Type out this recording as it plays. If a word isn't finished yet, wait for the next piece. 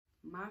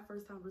my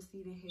first time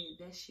receiving head,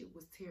 that shit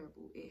was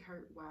terrible. It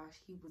hurt while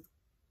he was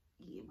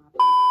eating my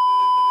pussy.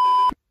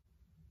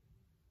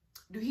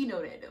 Do he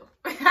know that though?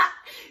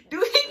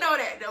 Do he know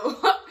that though?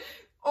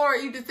 Or are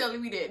you just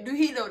telling me that? Do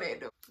he know that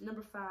though?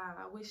 Number 5,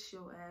 I wish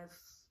your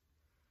ass,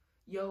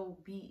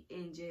 be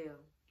in jail.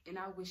 And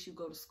I wish you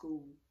go to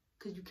school.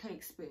 Cause you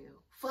can't spell.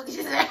 Fuck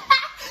you say.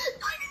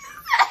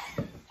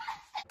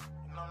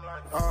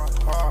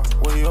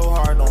 Where your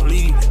heart don't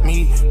lead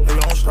me, they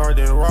don't start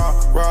that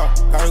raw.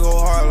 Gotta go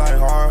hard like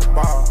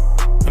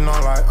hardball. And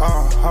I'm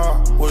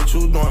like, what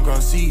you doing?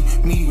 Gonna see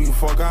me. We can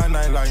fuck all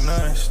night like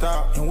nothing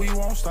stop. And we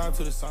won't stop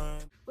to the sun.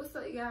 What's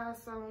up, y'all?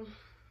 So,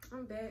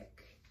 I'm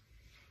back.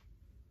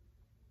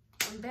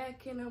 I'm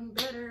back and I'm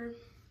better.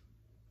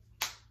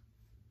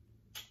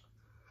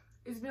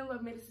 It's been a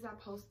little minute since I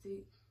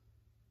posted.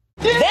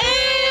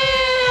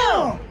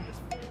 Damn!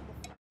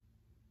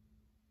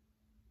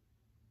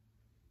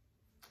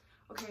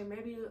 Okay,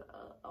 maybe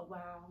a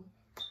while,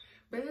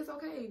 but it's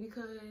okay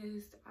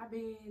because I've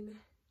been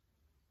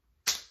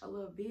a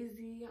little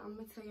busy. I'm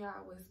gonna tell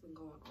y'all what's been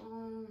going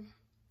on.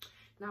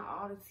 Not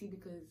all the tea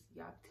because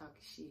y'all be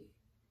talking shit.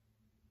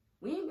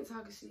 We ain't been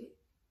talking shit.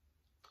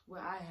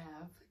 Well, I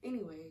have.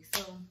 Anyway,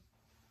 so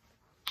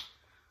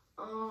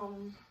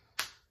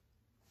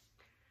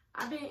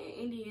I've been in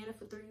Indiana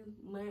for 3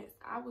 months.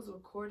 I was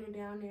recording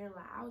down there,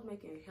 like I was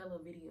making hella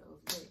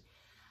videos, but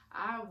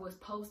I was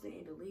posting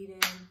and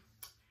deleting.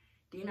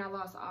 Then I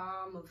lost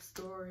all my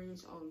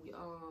storage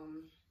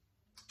on,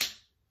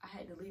 I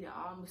had deleted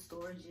all my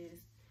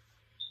storages.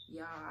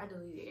 Y'all, I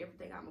deleted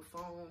everything on my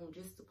phone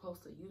just to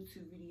post a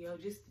YouTube video,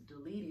 just to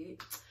delete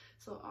it.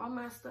 So all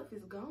my stuff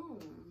is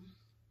gone.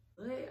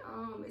 But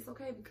it's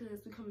okay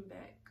because we're coming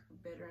back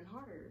better and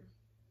harder.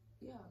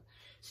 Yeah.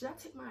 Should I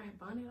take my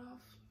bonnet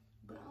off?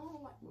 But I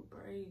don't like my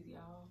braids,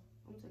 y'all.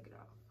 I'm gonna take it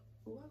off.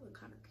 Oh, I look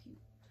kind of cute.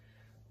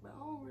 But I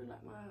don't really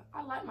like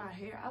I like my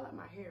hair. I like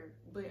my hair,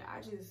 but I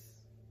just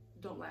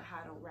don't like how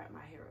I don't wrap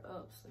my hair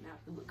up, so now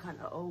I look kind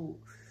of old.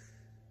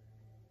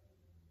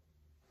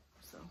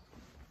 So,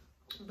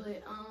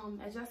 but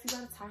as y'all see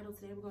by the title,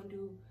 today we're gonna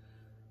do.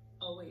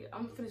 Oh wait,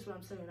 I'm gonna finish what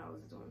I'm saying I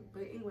was doing.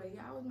 But anyway,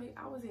 yeah,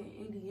 I was in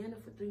Indiana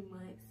for 3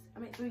 months. I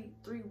mean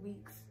 3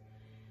 weeks.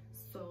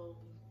 So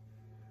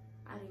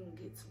I didn't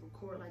get to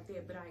record like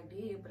that, but I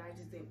did. But I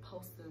just didn't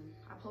post them.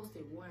 I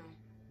posted one,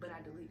 but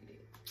I deleted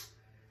it.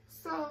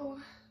 So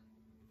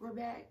we're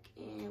back,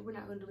 and we're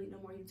not gonna delete no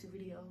more YouTube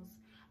videos.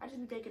 I just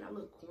be thinking I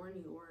look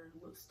corny or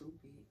look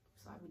stupid,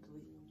 so I be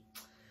deleting them.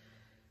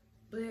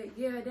 But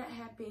yeah, that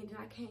happened, and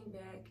I came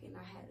back, and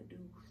I had to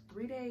do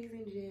 3 days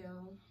in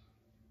jail,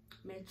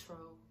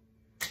 Metro.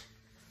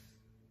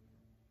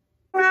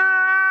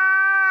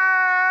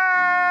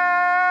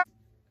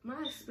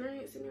 My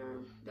experience in there,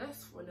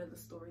 that's for another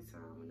story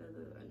time,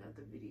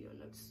 another video,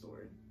 another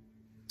story.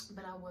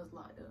 But I was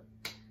locked up.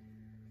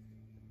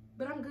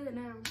 But I'm good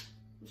now.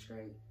 I'm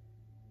straight.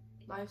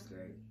 Life's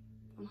great.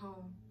 I'm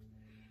home.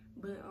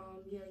 But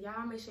yeah,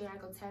 y'all make sure y'all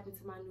go tap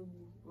into my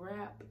new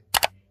rap,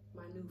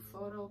 my new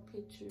photo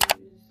pictures,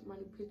 my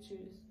new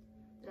pictures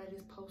that I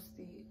just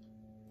posted.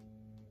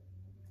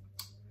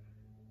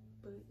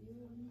 But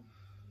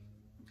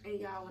yeah. And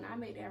y'all, when I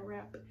made that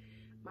rap,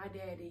 my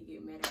dad did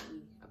get mad at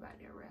me about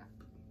that rap.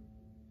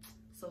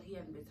 So he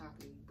hasn't been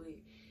talking to me.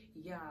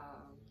 But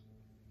y'all,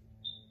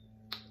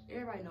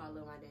 everybody know I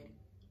love my daddy.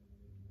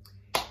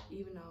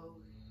 Even though,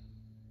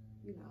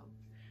 you know,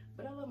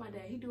 but I love my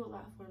dad. He do a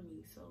lot for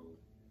me, so.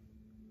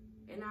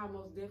 And I'll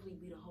most definitely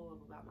be the hoe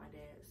up about my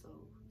dad, so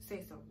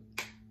say something.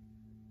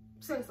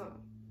 Say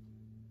something.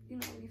 You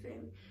know, you feel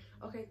me?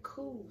 Okay,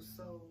 cool.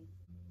 So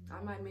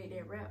I might make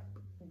that rap,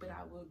 but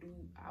I will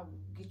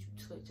get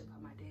you touched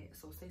about my dad.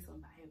 So say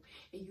something about him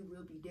and you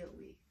will be dealt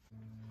with.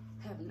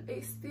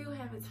 It still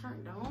haven't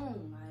turned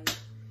on. Like,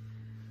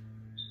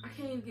 I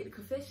can't even get the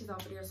confessions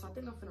off of there, so I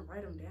think I'm finna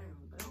write them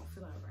down, but I don't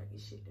feel like writing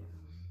shit down.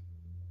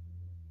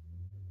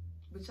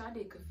 But y'all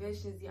did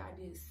confessions, y'all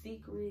did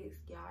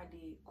secrets, y'all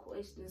did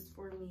questions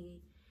for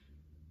me.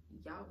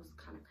 Y'all was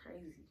kind of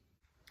crazy.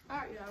 All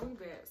right, y'all, we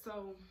back.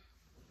 So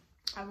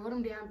I wrote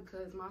them down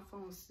because my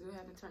phone still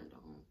haven't turned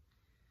on.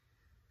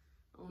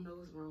 I don't know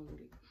what's wrong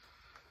with it.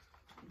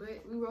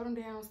 But we wrote them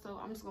down, so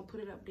I'm just gonna put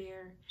it up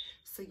there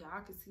so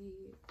y'all can see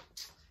it.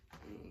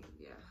 And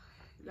yeah,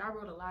 y'all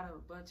wrote a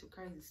bunch of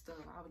crazy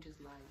stuff. I was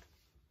just like,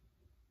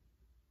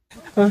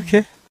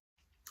 okay.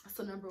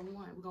 So number 1,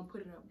 we're gonna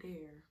put it up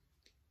there.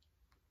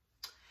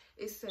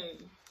 It says,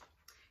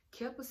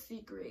 kept a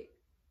secret,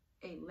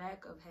 a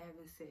lack of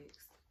having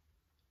sex.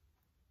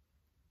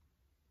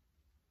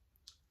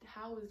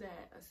 How is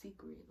that a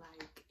secret?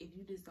 Like, if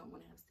you just don't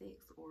want to have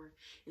sex, or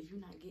if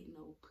you're not getting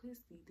no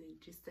pussy, then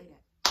just say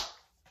that.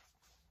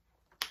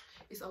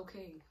 It's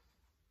okay.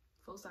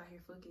 Folks out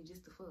here fucking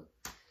just to fuck.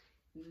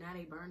 Now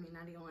they burning,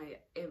 now they on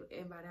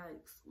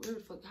antibiotics. Where the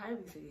fuck, how do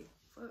we say it?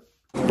 Fuck.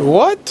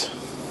 What?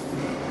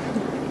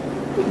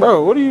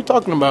 Bro, what are you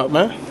talking about,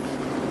 man?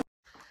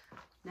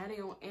 Now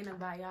they on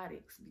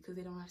antibiotics because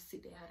they don't have to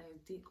sit there, have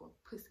that dick or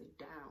pussy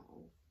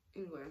down.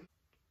 Anyway,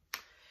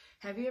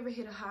 have you ever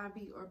hit a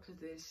hobby or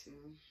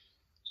position?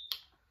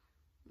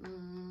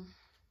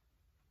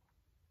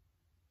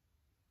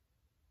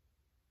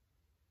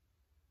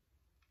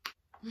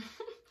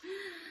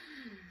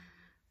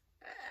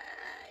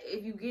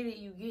 If you get it,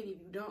 you get it.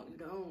 If you don't, you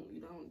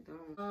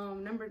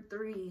don't. Number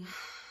 3,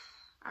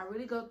 I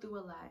really go through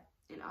a lot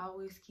and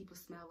always keep a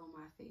smile on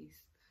my face.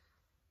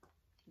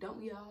 Don't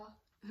we all?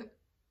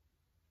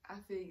 I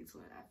feel you,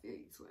 twin. I feel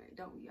you, twin.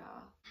 Don't we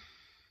all?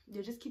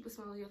 Yeah, just keep a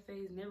smile on your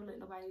face. Never let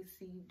nobody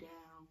see you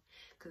down,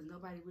 because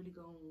nobody really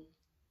gonna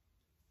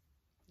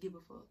give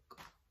a fuck.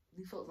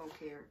 These folks don't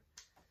care.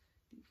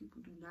 These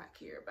people do not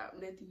care about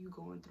nothing you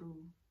going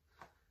through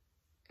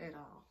at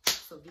all.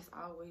 So just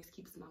always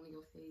keep a smile on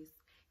your face,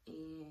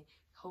 and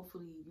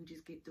hopefully you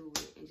just get through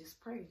it, and just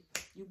pray.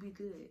 You'll be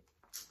good.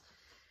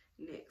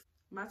 Next.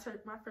 My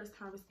first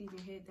time receiving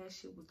head, that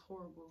shit was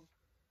horrible.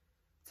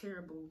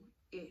 Terrible.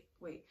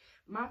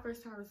 My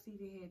first time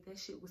receiving head, that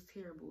shit was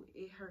terrible.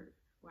 It hurt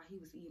while he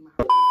was eating my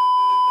food.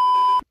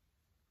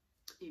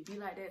 It be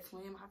like that,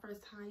 twin. My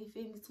first time, you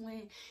feel me,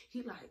 twin?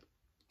 He like,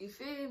 you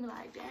feel me?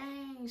 Like,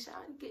 dang,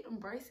 shout to get them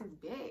braces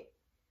back.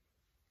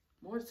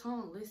 More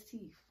tongue, less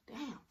teeth.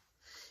 Damn.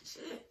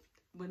 Shit.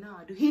 But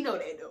nah, do he know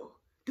that though?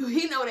 Do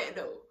he know that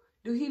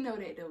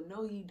though?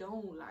 No, he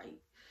don't. Like,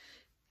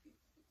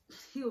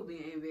 he'll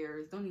be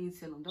embarrassed. Don't even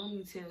tell him. Don't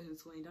even tell him,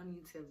 twin. Don't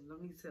even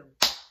tell him.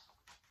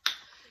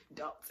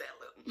 Don't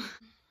tell him.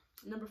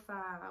 Number 5,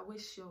 I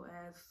wish your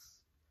ass,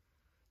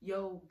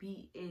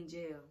 be in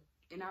jail.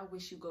 And I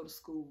wish you go to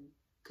school,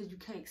 because you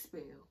can't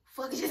spell.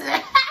 Fuck you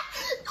say.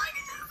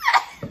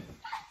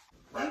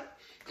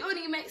 It don't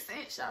even make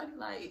sense, shawty.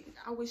 Like,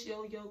 I wish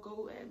yo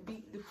go and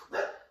beat the...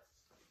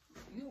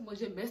 You almost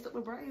just messed up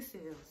my brain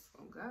cells.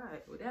 Oh,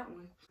 God. With that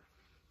one.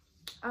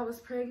 I was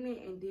pregnant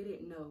and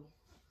didn't know.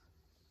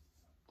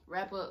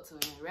 Wrap up, twin.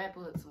 Like,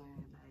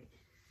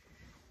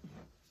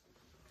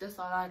 that's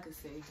all I could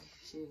say.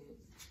 Shit.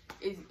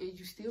 Is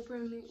you still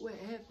pregnant? What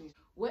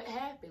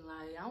happened?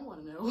 Like, I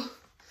want to know.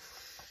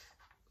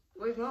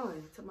 Where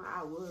going? To my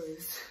I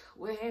was.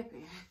 What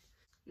happened?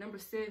 Number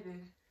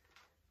 7.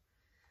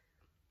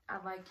 I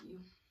like you.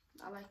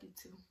 I like you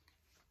too.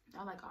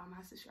 I like all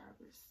my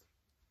subscribers.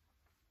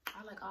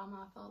 I like all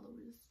my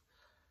followers.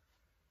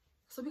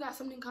 So we got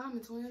something in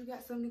common, twin.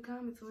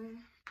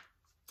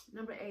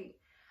 Number 8.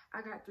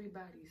 I got 3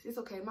 bodies. It's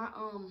okay. My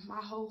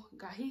whole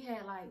guy, he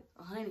had like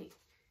 100.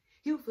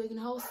 He was fucking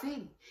the whole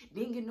city.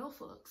 Didn't get no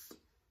fucks.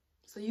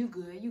 So you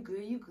good. You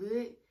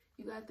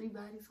got 3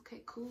 bodies.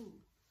 Okay, cool.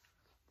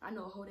 I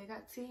know a hoe that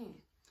got 10.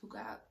 Who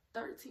got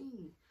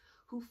 13.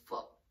 Who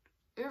fucked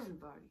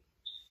everybody.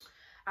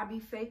 I be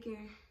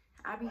faking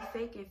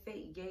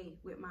fake gay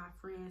with my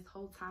friends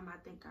whole time. I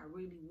think I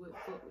really would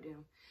fuck with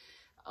them.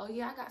 Oh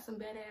yeah, I got some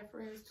bad ass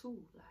friends too.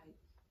 Like,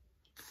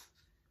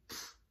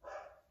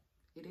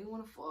 if they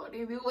wanna fuck,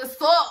 then it was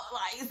fuck.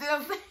 Like, you see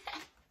what I'm saying?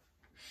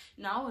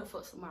 No, I wouldn't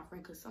fuck with my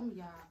friend, cause some of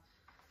y'all,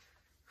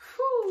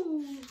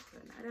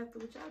 not after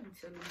what y'all be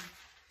telling me.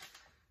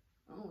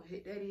 I don't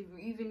hit that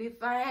even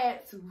if I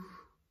had to.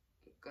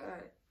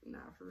 God,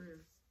 nah, for real.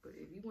 But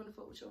if you wanna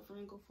fuck with your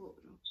friend, go fuck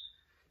with them.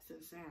 It's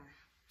insane.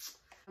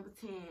 Number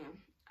 10,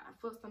 I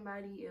fucked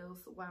somebody else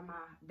while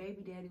my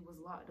baby daddy was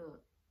locked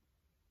up.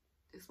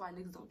 That's why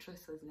niggas don't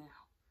trust us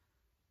now.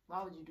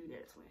 Why would you do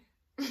that, twin?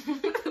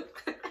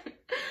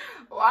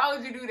 Why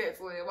would you do that,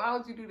 twin? Why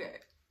would you do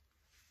that?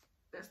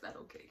 That's not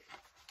okay.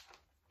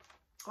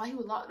 While he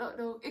was locked up,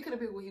 though, it could have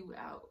been when he was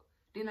out.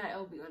 Then that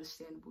would be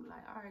understandable.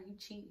 Like, all right, you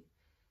cheated.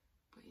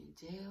 But in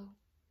jail,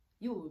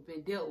 you would have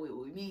been dealt with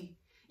me.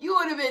 You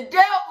would have been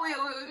dealt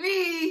with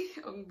me.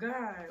 Oh,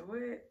 God,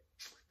 what?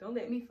 Don't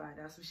let me find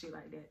out some shit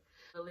like that.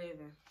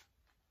 11.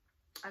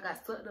 I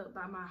got sucked up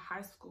by my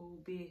high school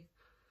bid.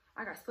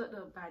 I got sucked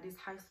up by this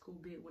high school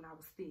bid when I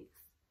was 6.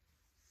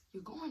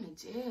 You're going to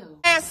jail.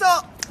 Ass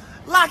up.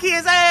 Lock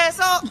his ass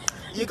up.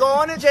 You're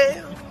going to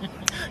jail.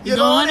 You're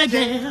going to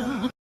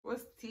jail.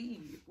 What's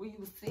T? When you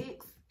was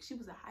 6, she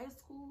was in high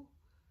school.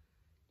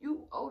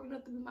 You old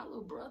enough to be my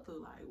little brother.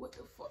 Like, what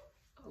the fuck?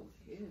 Oh,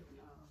 hell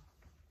no.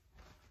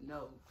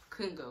 No,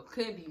 couldn't go.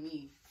 Couldn't be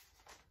me.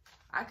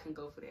 I couldn't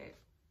go for that.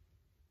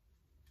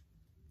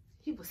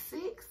 He was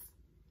 6.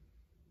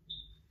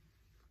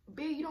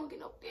 Big, you don't get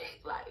no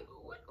dick. Like,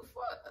 what the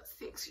fuck?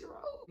 A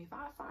 6-year-old. If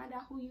I find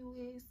out who you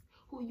is,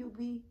 who you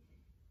be,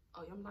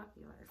 oh, I'm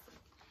locking your ass up.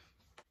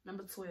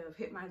 Number 12,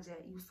 hit my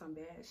jack. You some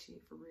bad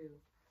shit, for real.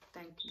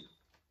 Thank you.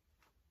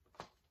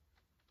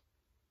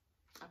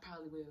 I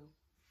probably will.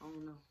 I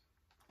don't know.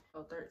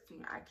 Oh,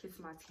 13, I kissed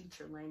my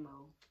teacher,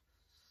 lame-o.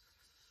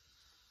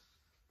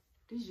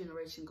 This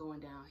generation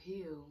going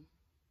downhill.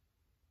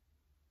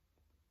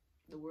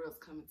 The world's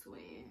coming to an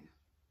end.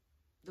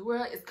 The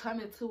world is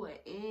coming to an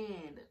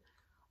end.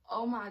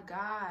 Oh my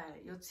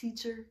God, your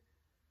teacher.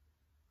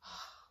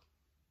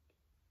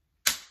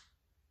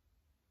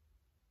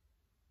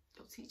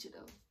 Your teacher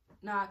though.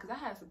 Nah, cause I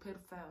had some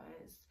pedophile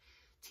ass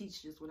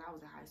teachers when I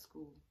was in high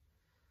school.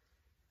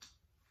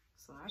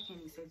 So I can't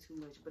even say too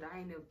much, but I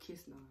ain't never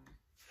kissed none.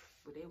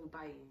 But they were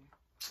biting.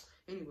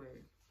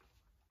 Anyway,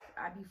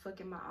 I be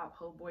fucking my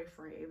whole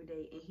boyfriend every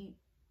day,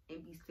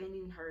 and be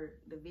sending her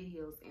the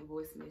videos and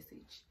voice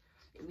message.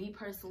 And me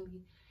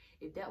personally,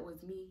 if that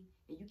was me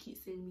and you keep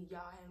sending me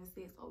y'all having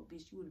sex, oh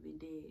bitch, you would have been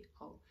dead.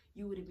 Oh,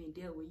 you would have been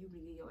dead where you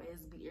would get your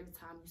ass beat every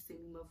time you send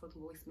me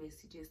motherfucking voice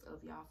messages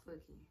of y'all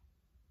fucking.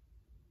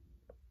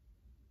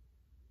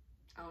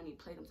 I don't even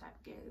play them type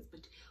of games,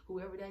 but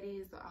whoever that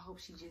is, I hope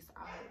she just,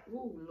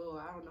 oh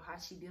Lord, I don't know how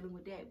she dealing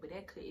with that, but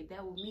that could, if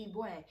that was me,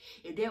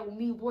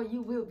 boy,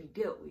 you will be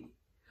dealt with.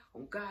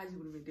 Oh God, you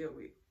would have been dealt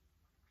with.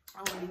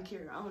 I don't even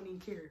care. I don't even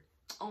care.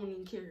 I don't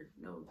even care.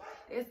 No,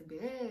 that's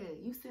bad.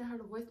 You send her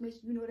the voice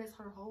message, you know that's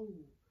her hole.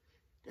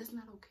 That's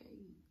not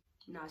okay.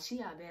 Nah, she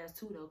got ass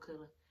too though,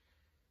 cause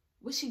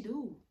what she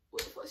do?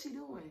 What the fuck she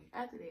doing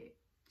after that?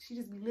 She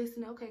just be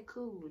listening. Okay,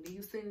 cool. Then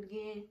you send it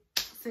again.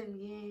 Send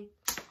it again.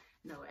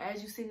 No,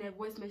 as you send that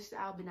voice message,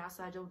 I've been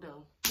outside your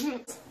door.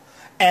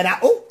 And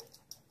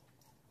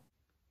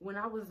When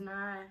I was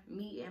 9,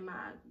 me and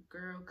my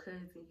girl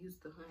cousin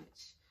used to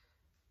hunch.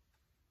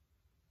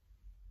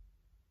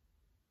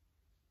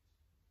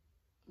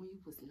 When you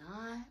was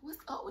 9? What's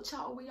up with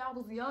y'all when y'all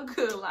was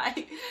younger?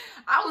 Like,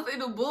 I was in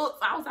the books.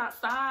 I was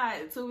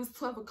outside until it was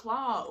 12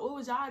 o'clock. What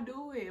was y'all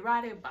doing?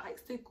 Riding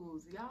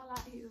bicycles. Y'all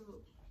out here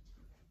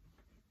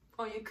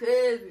on your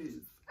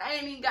cousins. I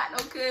ain't even got no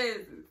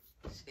cousins.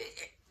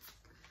 Shit.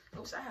 I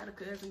wish I had a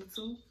cousin,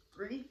 2,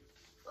 3.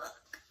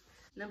 Fuck.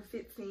 Number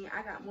 15,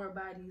 I got more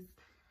bodies.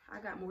 I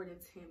got more than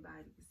 10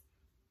 bodies.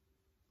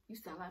 You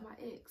sound like my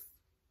ex.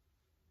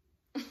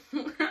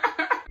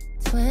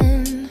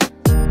 Twin,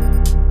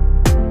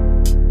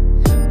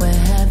 where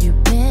have you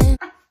been?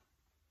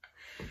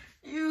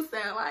 You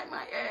sound like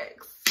my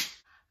ex.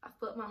 I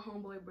fucked my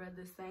homeboy brother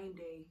the same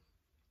day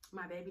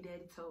my baby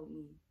daddy told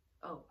me.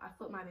 Oh, I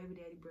fucked my baby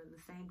daddy brother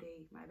the same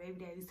day my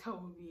baby daddy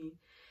told me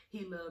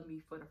he loved me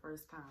for the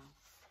first time.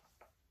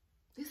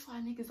 This is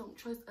why niggas don't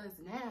trust us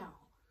now.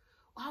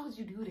 Why would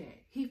you do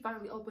that? He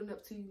finally opened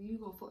up to you. You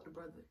gonna fuck the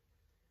brother.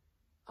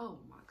 Oh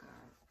my God.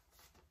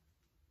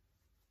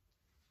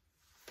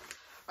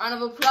 Round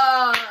of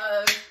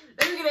applause.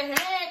 Let me get a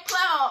head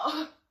clap.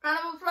 Round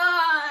of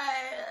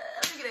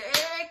applause. Let me get a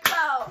head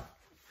clap.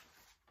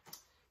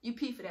 You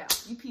pee for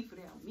that. You pee for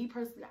them. Me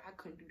personally, I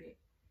couldn't do that.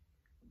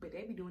 But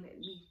they be doing that to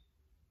me.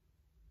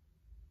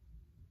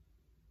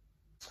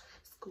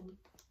 It's cool.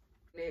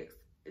 Next.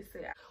 It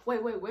said,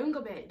 wait, let me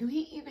go back. Do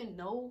he even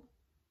know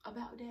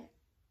about that?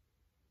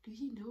 Do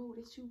he know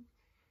that you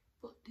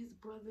fucked his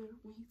brother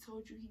when he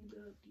told you he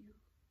loved you?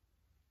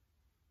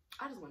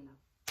 I just want to know.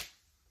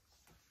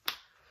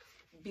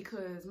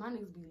 Because my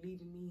niggas be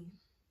leaving me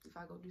if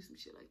I go do some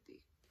shit like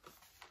that.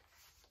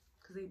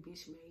 Because they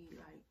bitch made,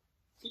 like,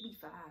 it be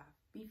 5.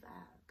 Be 5.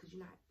 Because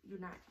you're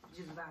not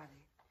just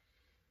vibing.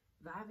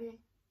 Vibing?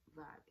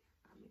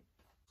 I mean.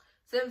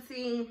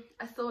 17,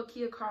 I stole a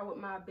Kia car with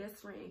my best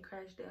friend and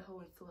crashed that hoe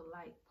into a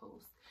light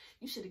post.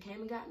 You should have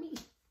came and got me.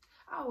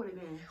 I would have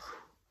been.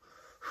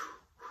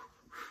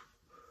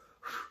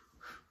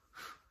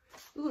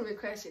 We would have been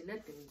crashing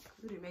nothing.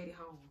 We would have made it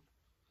home.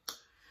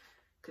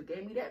 Could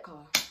gave me that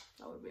car.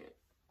 I would have been.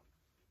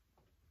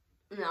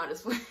 No,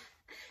 this one.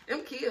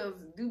 Them kills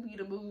do be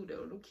the mood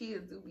though. Them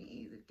kills do be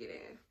easy to get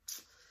in.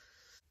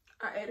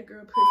 I ate a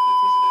girl pussy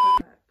till she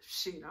cried.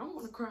 Shit, I don't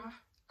want to cry.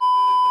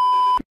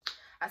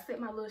 I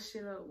set my little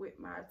shit up with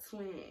my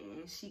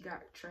twin and she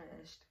got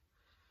trashed.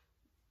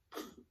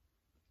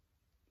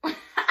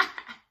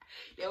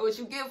 That's what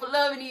you get for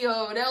loving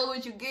yo. That's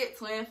what you get,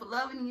 twin, for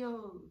loving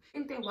yo.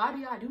 And then why do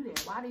y'all do that?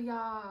 Why do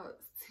y'all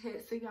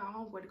send y'all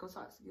homeboy to go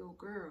talk to your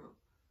girl?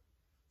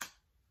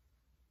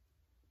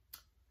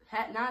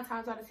 9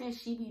 times out of 10,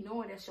 she be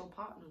knowing that's your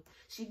partner.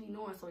 She be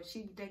knowing, so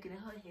she be thinking in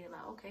her head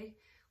like, okay,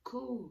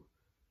 cool.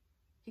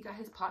 He got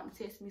his partner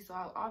text me, so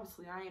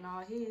obviously I ain't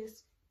all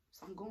his,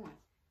 so I'm going.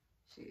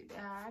 Shit,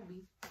 that's how I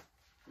be.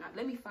 Now,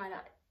 let me find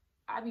out.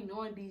 I be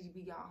knowing these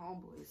be y'all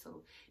homeboys,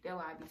 so that's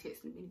why I be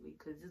texting them anyway,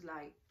 because it's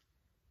like,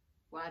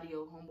 why do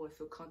your homeboy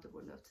feel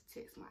comfortable enough to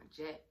text my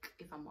jack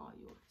if I'm all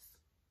yours?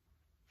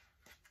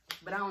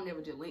 But I don't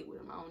never just link with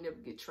him. I don't never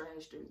get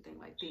trashed or anything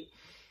like that.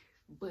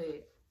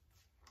 But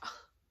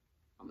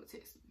I'm going to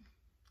text them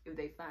if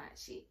they find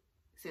shit.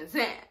 Since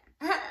then.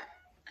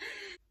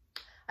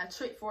 I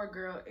tricked for a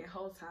girl and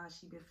whole time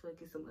she been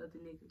fucking some other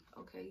nigga.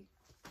 Okay?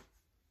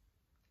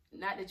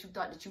 Not that you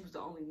thought that you was the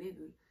only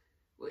nigga.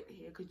 What the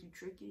hell could you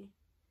trick it?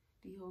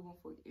 These hoes gonna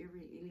fuck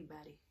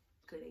anybody.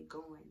 Cause they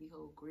going. These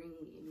hoes green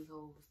and these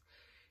hoes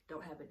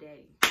don't have a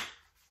daddy.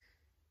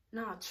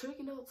 Nah,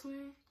 tricking though,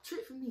 twin.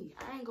 Trick for me.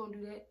 I ain't gonna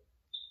do that.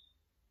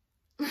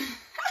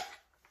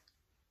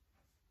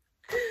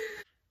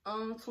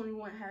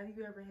 21, have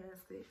you ever had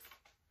sex?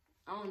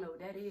 I don't know what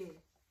that is.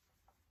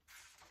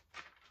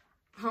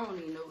 I don't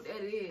even know what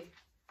that is.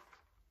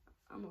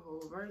 I'm a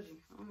whole virgin.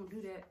 I don't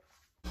do that.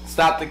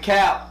 Stop the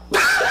cap.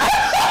 Stop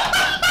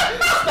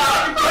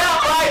the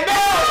cap right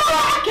now.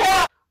 Stop the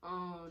cap.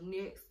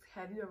 Next,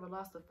 have you ever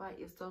lost a fight?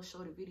 If so, show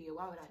the video.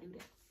 Why would I do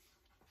that?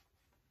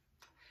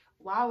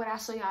 Why would I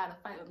show y'all the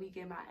fight of me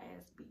getting my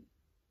ass beat?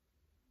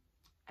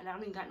 And I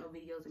don't even got no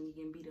videos of me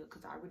getting beat up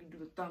because I really do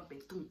the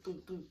thumping. Thum,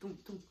 thum, thum, thum,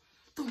 thum.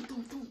 Thum,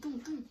 thum, thum, thum,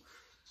 thum.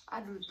 I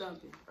do the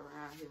thumping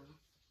around here.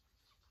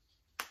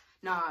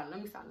 Nah,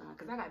 let me stop now,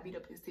 because I got beat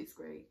up in 6th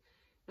grade.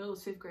 No, it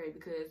was 5th grade,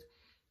 because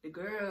the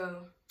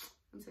girl,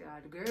 let me say,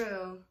 the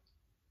girl,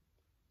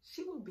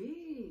 she was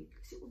big.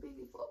 She was big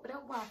before, but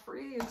that was my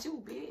friend. She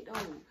was big,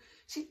 though.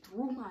 She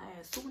threw my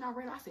ass. So when I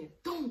ran, I said,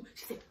 boom.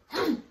 She said,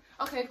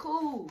 okay,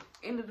 cool.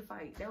 End of the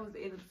fight. That was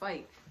the end of the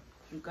fight.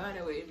 And God,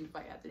 that was the end of the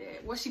fight after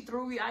that. Once she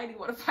threw me, I didn't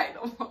want to fight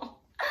no more.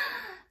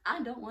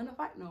 I don't want to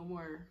fight no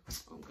more.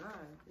 Oh,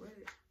 God. What?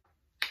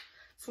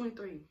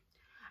 23.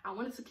 I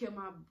wanted to kill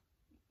my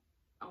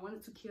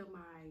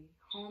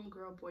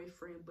homegirl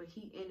boyfriend, but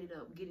he ended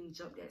up getting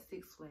jumped at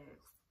Six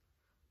Flags.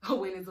 A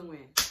win is a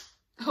win.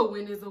 A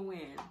win is a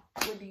win.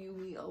 What do you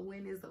mean a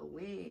win is a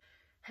win?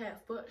 Had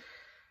fucked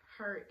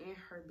her and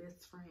her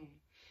best friend.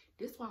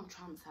 This why I'm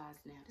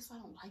traumatized now. This why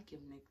I don't like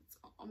y'all niggas.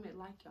 I mean,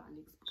 like y'all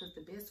niggas, because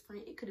the best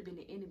friend, it could have been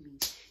the enemy.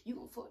 You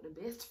gonna fuck the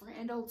best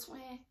friend, though,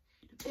 twin?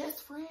 The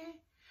best friend?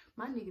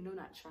 My nigga know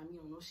not to try me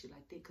on no shit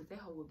like that, because that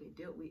hoe would be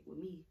dealt with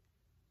me.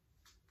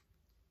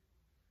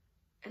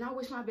 And I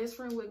wish my best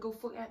friend would go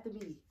fuck after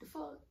me. The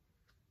fuck?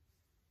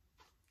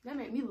 That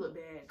made me look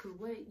bad. Because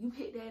what? You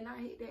hit that and I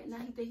hit that. And now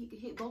he think he can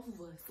hit both of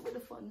us. What the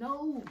fuck?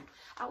 No.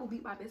 I will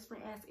beat my best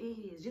friend ass in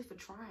his just for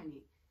trying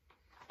it.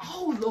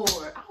 Oh,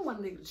 Lord. I don't want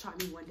a nigga to try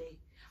me one day.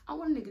 I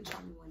want a nigga to try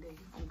me one day.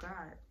 Oh,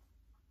 God.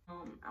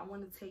 I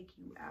want to take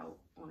you out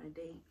on a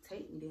date.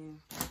 Take me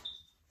then.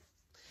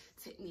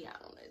 Take me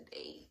out on a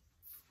date.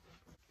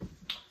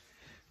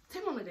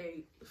 Take me on a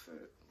date.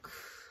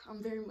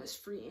 I'm very much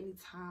free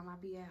anytime. I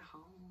be at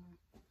home.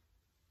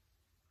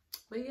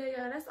 But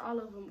yeah, that's all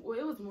of them. Well,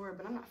 it was more,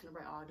 but I'm not finna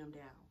write all of them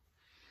down.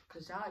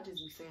 Because y'all just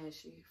be saying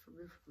shit. For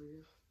real, for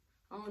real.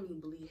 I don't even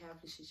believe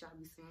half the shit y'all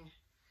be saying.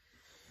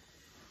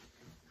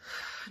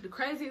 The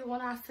craziest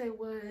one I say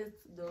was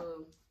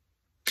the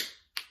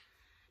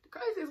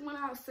craziest one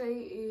I say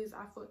is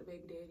I fucked the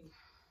baby daddy.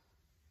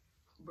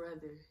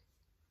 Brother.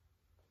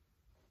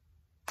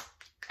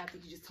 After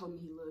he just told me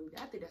he loved me.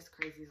 I think that's the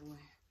craziest one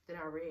that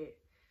I read.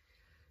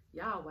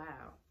 Y'all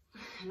wild.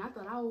 And I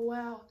thought I was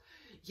wild.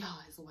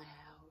 Y'all is wild.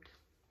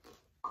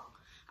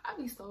 I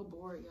be so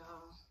bored,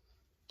 y'all.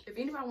 If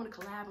anybody want to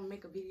collab and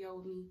make a video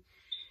with me,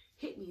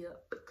 hit me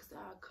up, because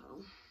I'll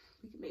come.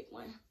 We can make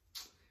one.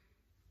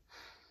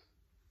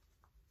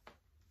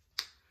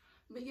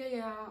 But yeah,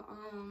 y'all.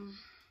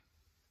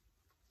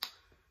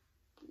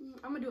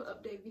 I'm going to do an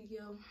update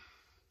video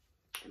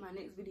in my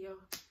next video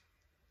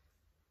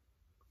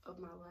of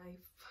my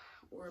life.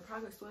 Or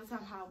probably a story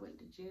time how I went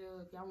to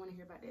jail. If y'all want to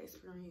hear about that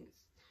experience.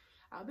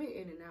 I've been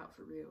in and out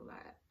for real.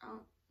 Like,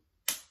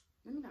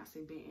 let me not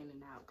say been in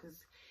and out.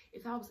 Because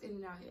if I was in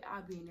and out here,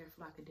 I'd be in there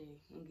for like a day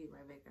and get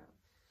right back out.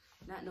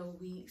 Not no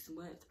weeks,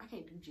 months. I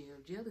can't do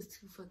jail. Jail is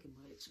too fucking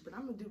much. But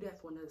I'm going to do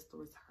that for another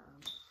story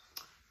time.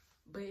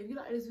 But if you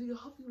like this video,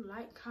 hope you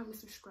like, comment,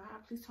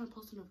 subscribe. Please turn on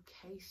post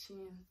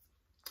notifications.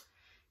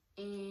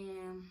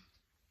 And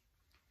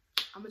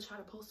I'm going to try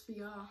to post for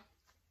y'all.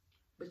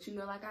 But you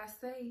know, like I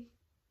say,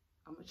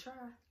 I'm gonna try.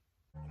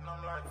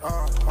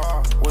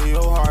 Where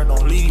your heart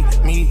don't leave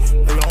me,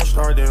 they don't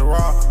start that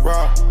raw.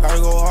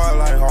 Gotta go hard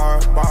like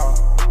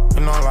hardball.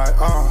 And I'm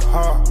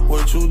like,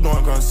 what you doing,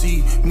 gonna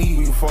see me.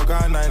 We can fuck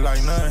all night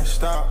like nothing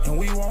stop. And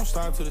we won't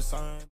stop till the sun.